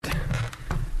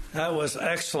That was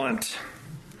excellent.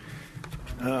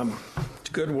 It's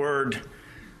a good word.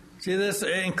 See, this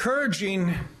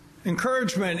encouragement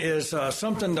is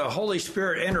something the Holy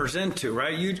Spirit enters into,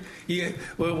 right?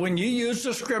 When you use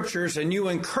the scriptures and you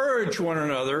encourage one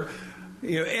another,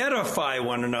 you edify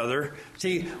one another.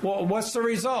 See, well, what's the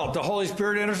result? The Holy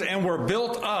Spirit enters, and we're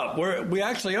built up. We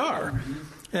actually are.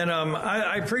 And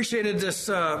I appreciated this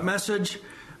message.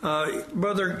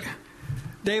 Brother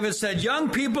David said, young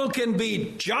people can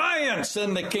be giants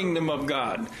in the kingdom of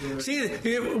God. See,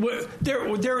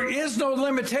 there is no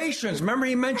limitations. Remember,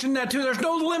 he mentioned that too. There's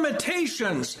no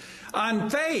limitations on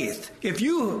faith. If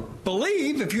you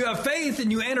believe, if you have faith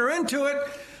and you enter into it,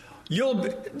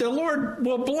 the Lord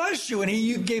will bless you. And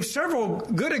he gave several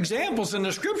good examples in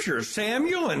the scriptures,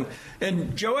 Samuel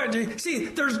and Joab. See,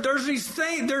 there's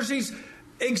these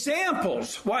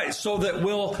examples. Why? So that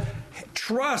we'll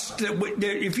trust that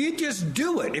if you just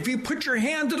do it, if you put your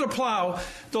hand to the plow,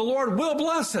 the Lord will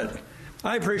bless it.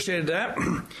 I appreciated that.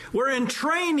 We're in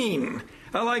training.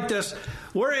 I like this.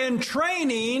 We're in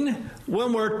training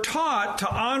when we're taught to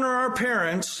honor our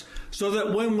parents, so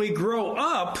that when we grow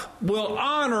up, we'll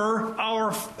honor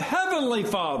our Heavenly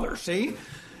Father. See?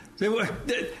 You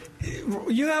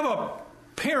have a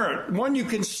parent, one you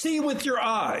can see with your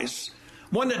eyes,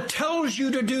 one that tells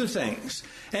you to do things.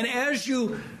 And as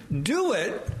you do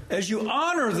it, as you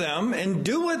honor them and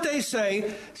do what they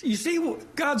say, you see,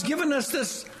 God's given us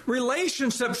this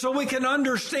relationship so we can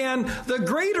understand the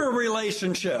greater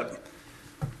relationship.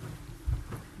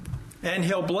 And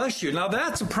He'll bless you. Now,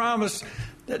 that's a promise.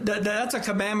 That's a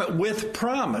commandment with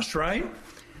promise, right?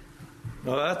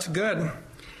 Well, that's good.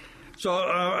 So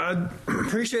I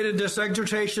appreciated this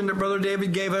exhortation that Brother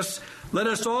David gave us. Let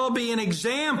us all be an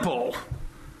example.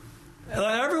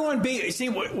 Let everyone be. See,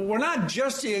 we're not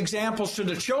just the examples to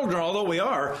the children, although we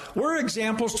are. We're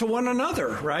examples to one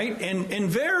another, right? In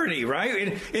verity,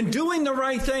 right? In doing the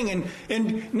right thing. And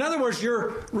in other words,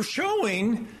 you're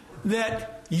showing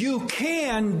that you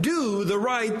can do the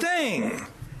right thing.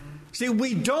 See,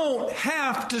 we don't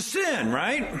have to sin,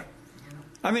 right?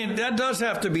 I mean, that does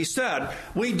have to be said.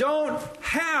 We don't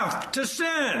have to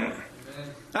sin.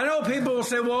 I know people will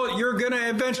say, well, you're going to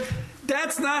eventually...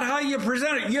 That's not how you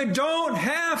present it. You don't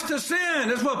have to sin.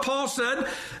 That's what Paul said.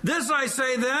 This I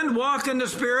say then, walk in the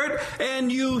Spirit,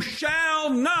 and you shall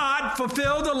not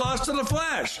fulfill the lust of the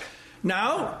flesh.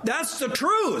 Now, that's the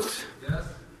truth. Yes.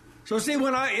 So see,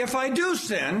 if I do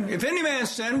sin, if any man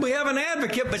sin, we have an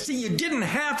advocate, but see, you didn't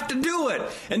have to do it.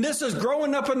 And this is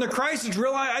growing up in the Christ, is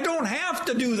realize I don't have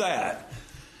to do that.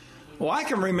 Well, I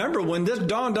can remember when this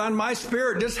dawned on my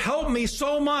spirit. This helped me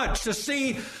so much to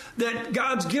see that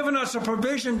God's given us a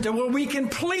provision to where we can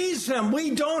please Him.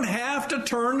 We don't have to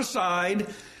turn aside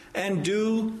and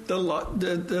do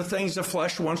the things the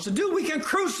flesh wants to do. We can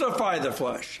crucify the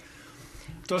flesh.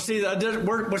 So see,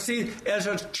 as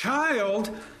a child,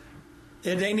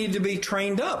 they need to be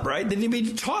trained up, right? They need to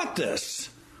be taught this.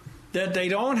 That they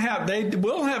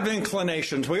will have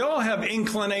inclinations. We all have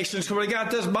inclinations because we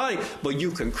got this body. But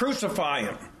you can crucify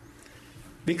Him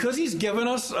because He's given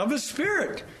us of His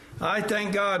Spirit. I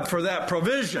thank God for that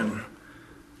provision.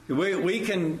 We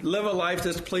can live a life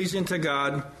that's pleasing to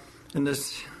God.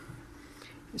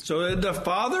 So the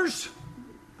fathers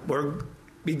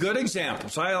be good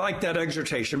examples. I like that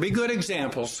exhortation. Be good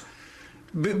examples.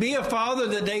 Be a father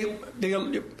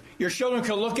that your children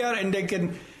can look at it and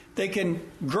they can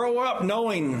grow up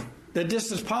knowing that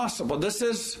this is possible. This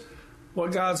is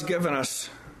what God's given us.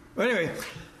 But anyway,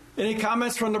 any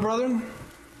comments from the brethren?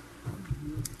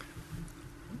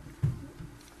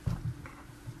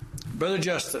 Brother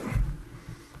Justin.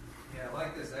 Yeah, I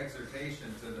like this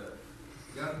exhortation to the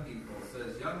young people. It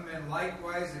says, young men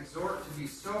likewise exhort to be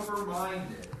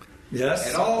sober-minded. Yes.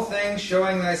 In all things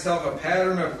showing thyself a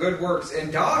pattern of good works.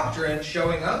 In doctrine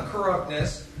showing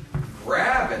uncorruptness,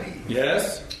 gravity.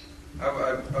 Yes.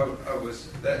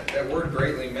 That word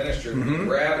greatly ministered. Mm-hmm.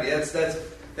 Gravity.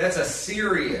 That's a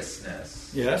seriousness.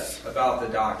 Yes. About the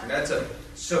doctrine. That's a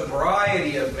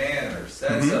sobriety of manners.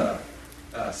 That's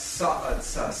it's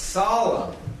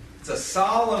a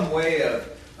solemn way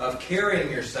of carrying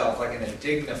yourself like in a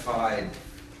dignified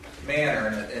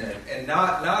manner and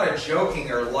not a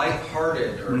joking or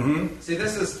lighthearted or see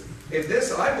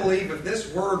I believe if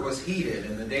this word was heeded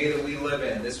in the day that we live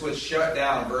in, this would shut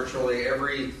down virtually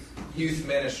every youth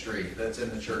ministry that's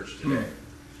in the church today.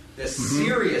 This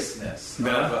seriousness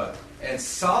and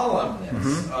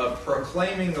solemnness of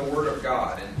proclaiming the Word of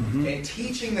God and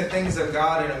teaching the things of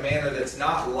God in a manner that's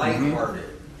not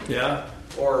lighthearted. Yeah.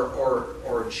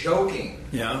 Or joking.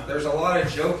 Yeah. There's a lot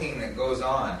of joking that goes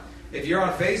on. If you're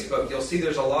on Facebook, you'll see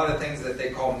there's a lot of things that they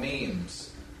call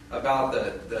memes. about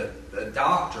the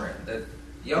doctrine, that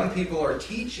young people are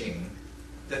teaching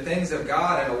the things of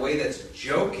God in a way that's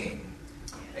joking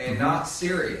and not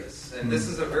serious. And this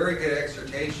is a very good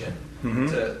exhortation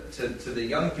to the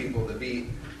young people to be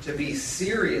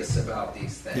serious about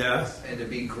these things and to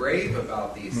be grave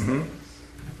about these things.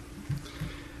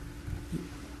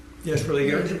 Yes, really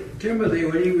good. Timothy,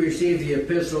 when he received the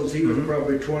epistles, he was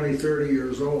probably 20, 30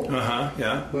 years old.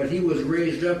 Yeah. But he was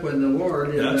raised up in the Lord.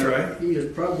 And, That's right. He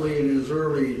is probably in his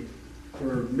early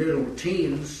or middle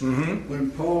teens when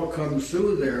Paul comes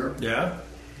through there. Yeah.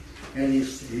 And he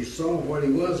saw what he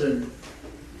was. And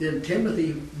then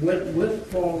Timothy went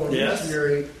with Paul, a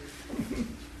missionary.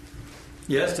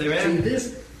 Yes, amen. See,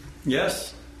 this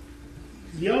Yes.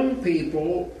 young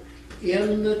people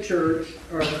in the church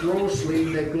are grossly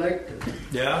neglected.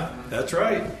 Yeah, that's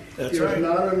right. That's There's right.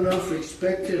 not enough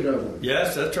expected of them.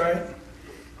 Yes, that's right.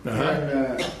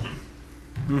 And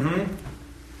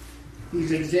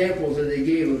these examples that they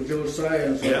gave of Josiah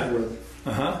and so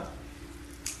forth.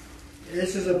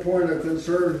 This is a point of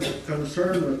concern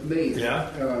with me. Yeah.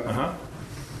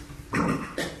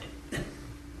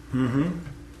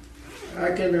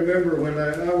 I can remember when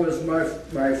I was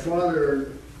my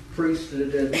father preached at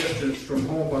a distance from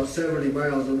home, about 70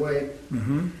 miles away,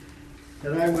 and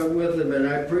I went with him, and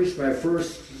I preached my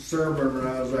first sermon when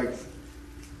I was like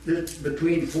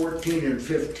between 14 and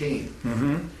 15,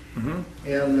 and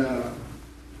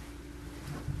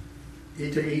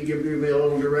he gave me a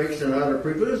little direction on how to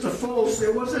preach. But it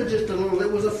wasn't just a little.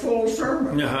 It was a full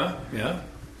sermon. Yeah.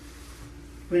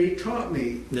 But he taught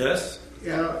me. Yes.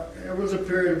 Yeah, there was a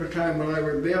period of time when I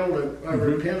rebelled. I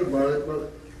repented about it, but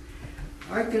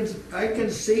I can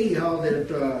see how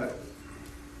that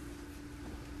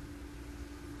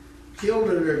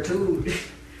children are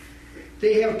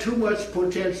they have too much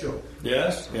potential.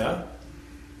 Yes. Yeah.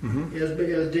 As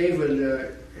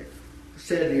David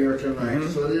said here tonight.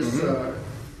 So this.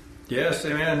 Yes.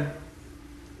 Amen.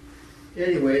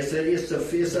 Anyway,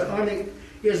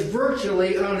 it's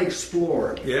virtually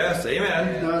unexplored. Yes.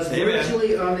 Amen. Now, it's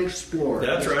virtually unexplored.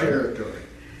 That's right. Territory.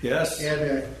 Yes.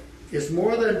 And it's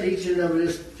more than teaching them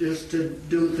just to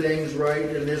do things right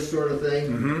and this sort of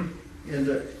thing. And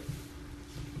the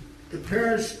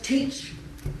parents teach.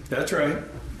 That's right.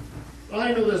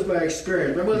 I know this by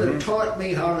experience. My mother taught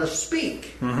me how to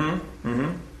speak.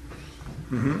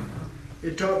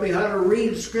 It taught me how to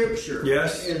read Scripture.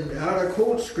 Yes. And how to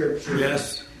quote Scripture.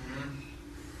 Yes.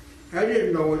 I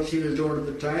didn't know what she was doing at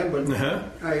the time, but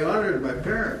I honored my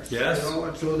parents. Yes.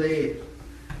 And so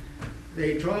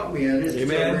they taught me, and it's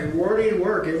Amen. a rewarding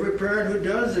work. Every parent who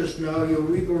does this now, you'll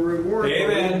reap a reward.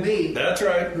 Amen. Me. That's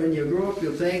right. When you grow up,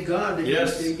 you'll thank God that you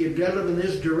led them in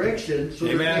this direction so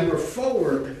that they were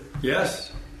forward.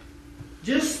 Yes.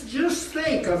 Just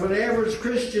think of an average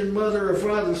Christian mother or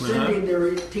father sending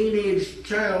their teenage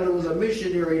child on a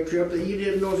missionary trip that you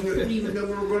didn't know if you even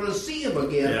ever were going to see him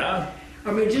again. Yeah.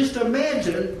 I mean, just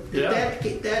imagine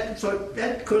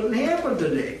that couldn't happen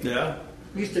today. Yeah.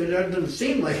 At least it doesn't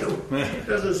seem like it.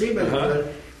 Doesn't seem like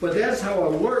it. But that's how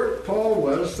alert Paul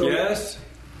was. So yes.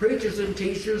 Preachers and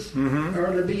teachers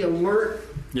are to be alert.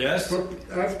 Yes.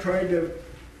 I've tried to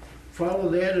follow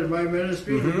that in my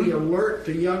ministry, to be alert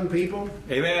to young people.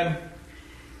 Amen.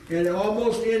 And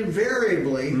almost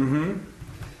invariably,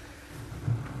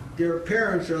 their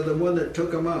parents are the one that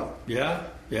took them out. Yeah.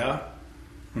 Yeah.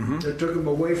 That took them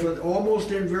away from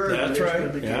almost invariably. That's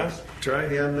right. Yeah. That's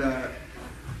right. And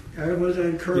I was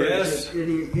encouraged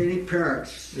any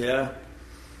parents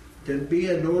to be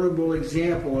a notable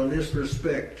example in this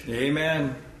respect.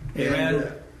 Amen. Amen.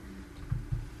 And,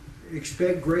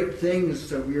 expect great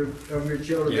things of your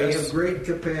children. Yes. They have great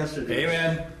capacity.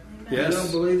 Amen. Yes. You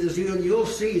don't believe this. You'll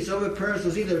see some of the parents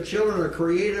will see their children are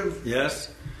creative.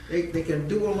 Yes. They can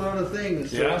do a lot of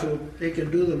things. So they can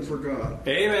do them for God.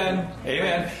 Amen.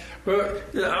 Amen. But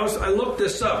I looked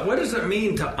this up. What does it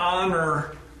mean to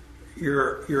honor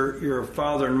your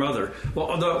father and mother?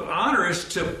 Well, the honor is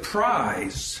to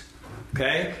prize.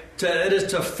 Okay. It is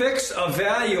to fix a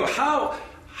value. How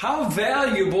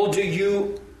valuable do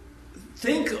you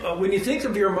think when you think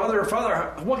of your mother or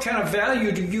father? What kind of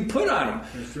value do you put on them?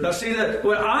 Now, see that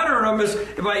when honoring them is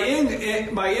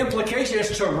by implication is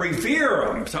to revere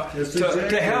them,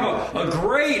 to have a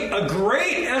great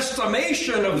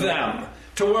estimation of them,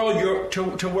 to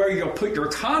where you'll put your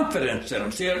confidence in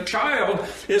them. See, a child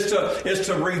is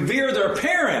to revere their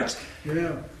parents.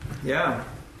 Yeah. Yeah.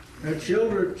 And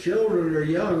children are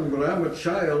young, but I'm a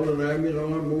child, and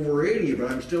I'm over 80,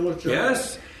 but I'm still a child.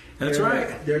 Yes. That's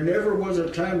right. There never was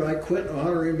a time I quit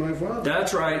honoring my father.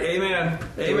 That's right. Amen.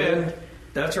 Amen.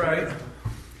 That's right.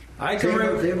 I can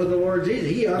remember. Same with the Lord Jesus.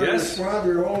 He honored his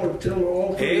Father all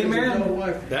through his whole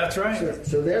life. That's right.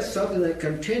 So that's something that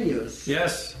continues.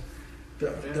 Yes.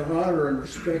 To honor and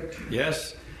respect.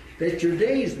 Yes. That your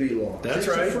days be long. That's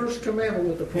right. The first commandment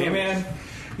with the promise. Amen.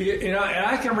 You know, and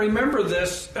I can remember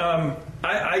this.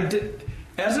 I did,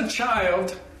 as a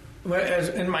child,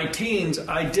 in my teens,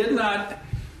 I did not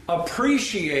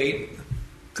appreciate,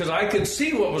 because I could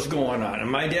see what was going on, and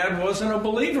my dad wasn't a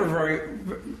believer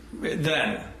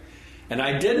then, and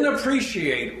I didn't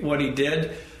appreciate what he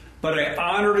did, but I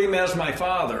honored him as my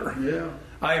father. Yeah.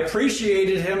 I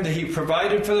appreciated him that he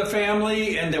provided for the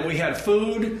family and that we had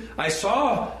food. I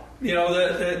saw, you know,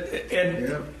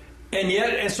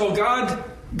 and so God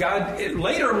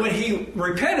later when he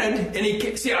repented and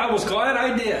I was glad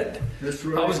I did. That's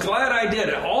right. I was glad I did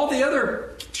it. All the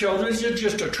other children, it's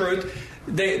just a truth.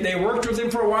 They worked with him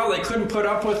for a while. They couldn't put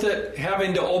up with it,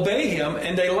 having to obey him,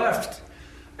 and they left.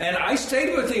 And I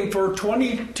stayed with him for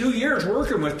 22 years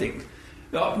working with him.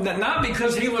 Not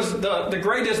because he was the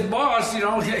greatest boss, you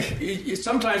know.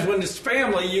 Sometimes when it's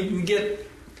family, you can get.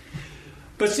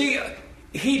 But see,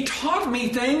 he taught me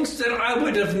things that I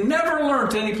would have never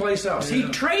learned anyplace else. Yeah.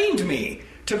 He trained me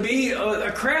to be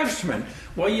a craftsman.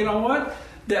 Well, you know what?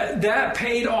 That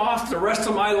paid off the rest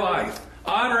of my life.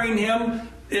 Honoring him,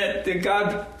 that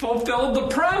God fulfilled the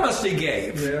promise he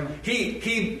gave. Yeah.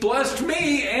 He blessed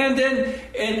me, and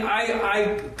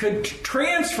I could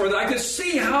transfer that. I could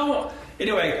see how.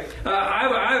 Anyway,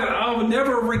 I will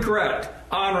never regret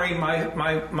honoring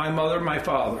my mother, my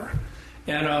father.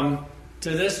 And to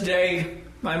this day,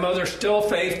 my mother's still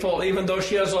faithful, even though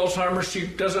she has Alzheimer's. She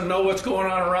doesn't know what's going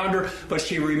on around her, but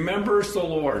she remembers the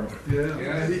Lord.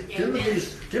 Yeah.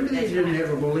 Timothy didn't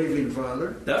have a believing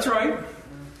father. That's right.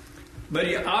 But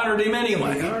he honored him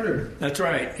anyway. He honored. That's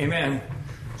right. Amen.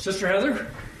 Sister Heather?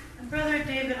 Brother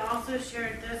David also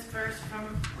shared this verse from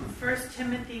 1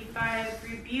 Timothy 5,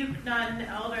 rebuke not an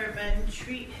elder, but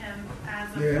entreat him as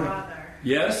a father.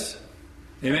 Yes.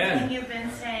 Amen. Everything you've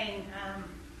been saying,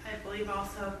 I believe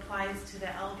also applies to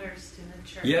the elders in the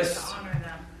church, yes. to honor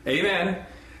them. Amen.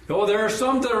 Well, there are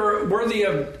some that are worthy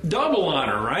of double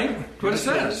honor, right? That's what it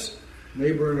says.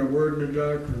 Labor in a word and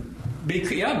a doctrine.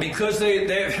 Because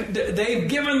they've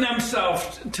given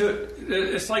themselves to.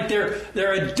 It's like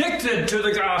they're addicted to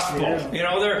the gospel. Yeah. You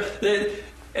know,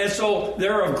 and so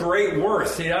they're of great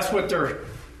worth. See, that's what they're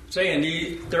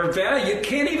saying. Their value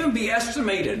can't even be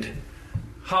estimated.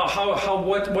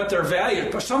 What their value.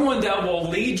 But someone that will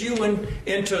lead you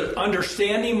into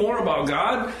understanding more about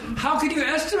God, how could you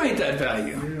estimate that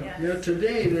value? Yeah.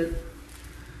 Today that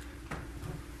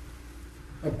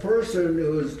a person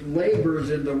who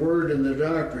labors in the word and the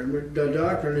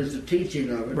doctrine is the teaching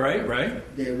of it.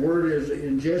 Right. The word is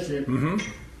ingested. Mm-hmm.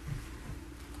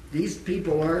 These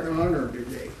people aren't honored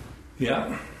today.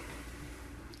 Yeah.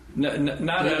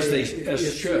 Not as they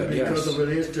should. Because of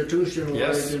an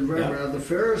institutionalized environment. Yeah. Now, the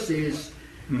Pharisees,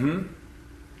 mm-hmm.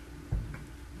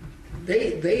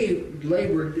 they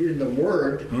labored in the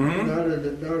word, mm-hmm. not in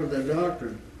the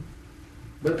doctrine.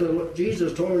 But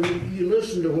Jesus told them, you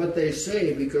listen to what they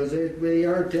say, because they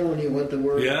are telling you what the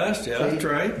word. Yes, that's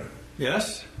right.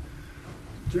 Yes.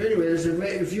 So anyway,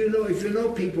 if you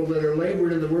know people that are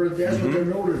laboring in the word, that's mm-hmm. what they're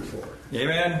noted for.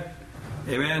 Amen.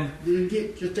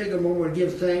 Just take a moment and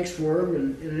give thanks for them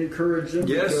and encourage them.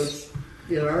 Yes.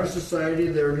 Because in our society,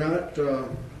 they're not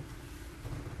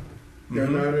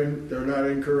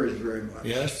encouraged very much.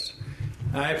 Yes.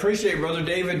 I appreciate Brother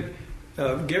David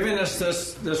giving us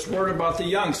this word about the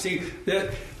young. See,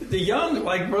 the young,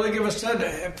 like Brother Gibbons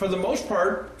said, for the most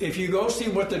part, if you go see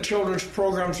what the children's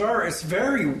programs are, it's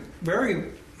very,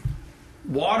 very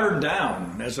watered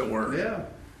down, as it were. Yeah.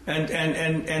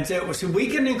 And so we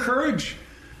can encourage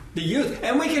the youth,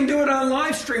 and we can do it on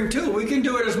live stream too. We can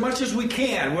do it as much as we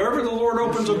can. Wherever the Lord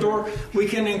opens a door, we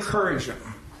can encourage them.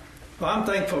 Well, I'm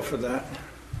thankful for that.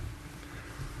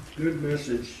 Good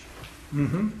message.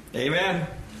 Mm-hmm. Amen.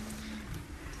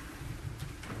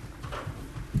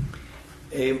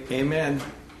 Amen.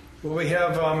 Well, we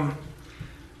have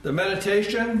the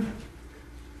meditation.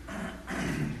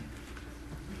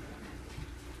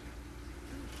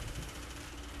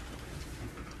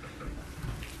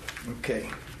 Okay.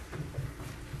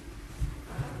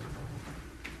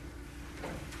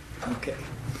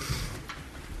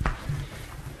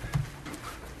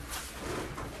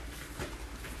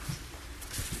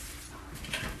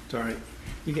 It's all right.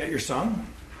 You got your song?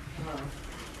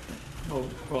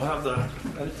 We'll have the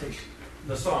meditation,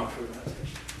 the song for the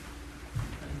meditation.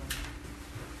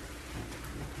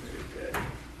 Very good.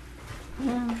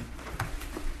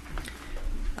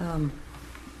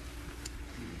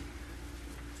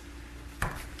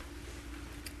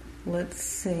 let's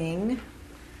sing.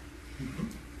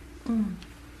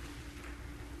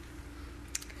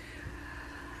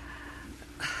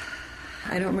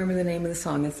 I don't remember the name of the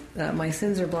song. It's My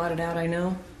Sins Are Blotted Out, I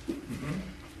know. I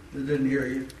didn't hear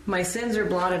you. My sins are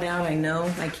blotted out, I know.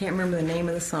 I can't remember the name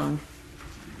of the song.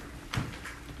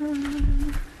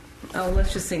 Oh,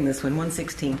 let's just sing this one,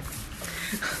 116.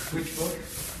 Which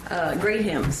book? Great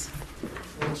Hymns.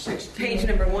 116. Page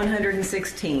number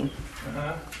 116.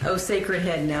 Uh-huh. Oh, Sacred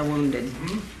Head Now Wounded.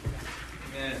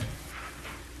 Yeah.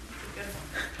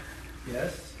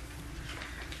 Yes.